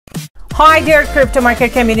Hi dear crypto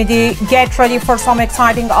market community, get ready for some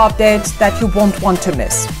exciting updates that you won't want to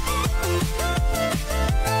miss.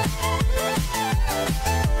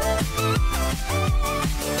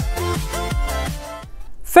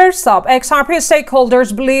 First up, XRP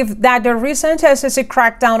stakeholders believe that the recent SEC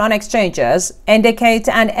crackdown on exchanges indicates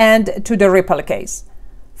an end to the Ripple case.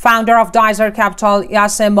 Founder of Dizer Capital,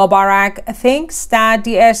 Yassin Mobarak, thinks that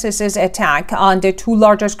the SEC's attack on the two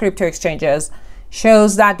largest crypto exchanges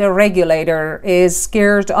shows that the regulator is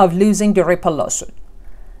scared of losing the Ripple lawsuit.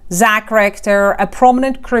 Rector, a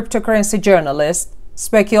prominent cryptocurrency journalist,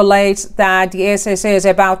 speculates that the SEC is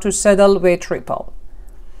about to settle with Ripple.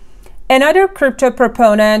 Another crypto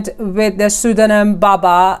proponent with the pseudonym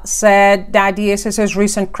Baba said that the SEC's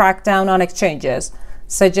recent crackdown on exchanges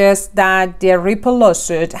suggests that the Ripple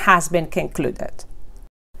lawsuit has been concluded.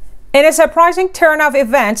 In a surprising turn of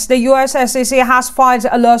events, the US SEC has filed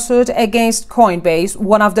a lawsuit against Coinbase,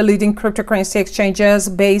 one of the leading cryptocurrency exchanges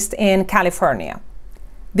based in California.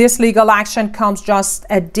 This legal action comes just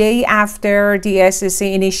a day after the SEC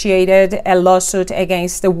initiated a lawsuit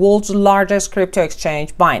against the world's largest crypto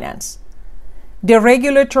exchange, Binance. The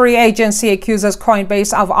regulatory agency accuses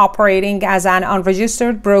Coinbase of operating as an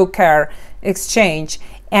unregistered broker, exchange,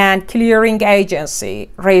 and clearing agency,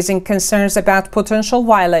 raising concerns about potential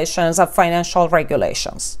violations of financial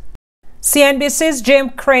regulations. CNBC's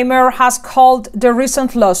Jim Cramer has called the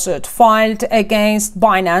recent lawsuit filed against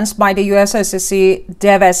Binance by the US SEC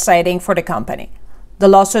devastating for the company. The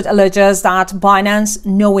lawsuit alleges that Binance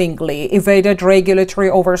knowingly evaded regulatory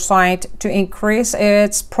oversight to increase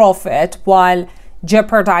its profit while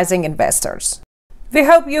jeopardizing investors. We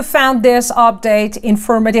hope you found this update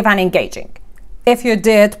informative and engaging. If you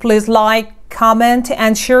did, please like, comment,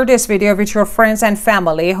 and share this video with your friends and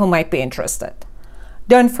family who might be interested.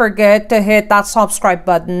 Don't forget to hit that subscribe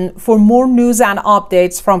button for more news and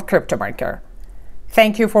updates from Crypto Market.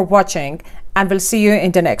 Thank you for watching, and we'll see you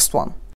in the next one.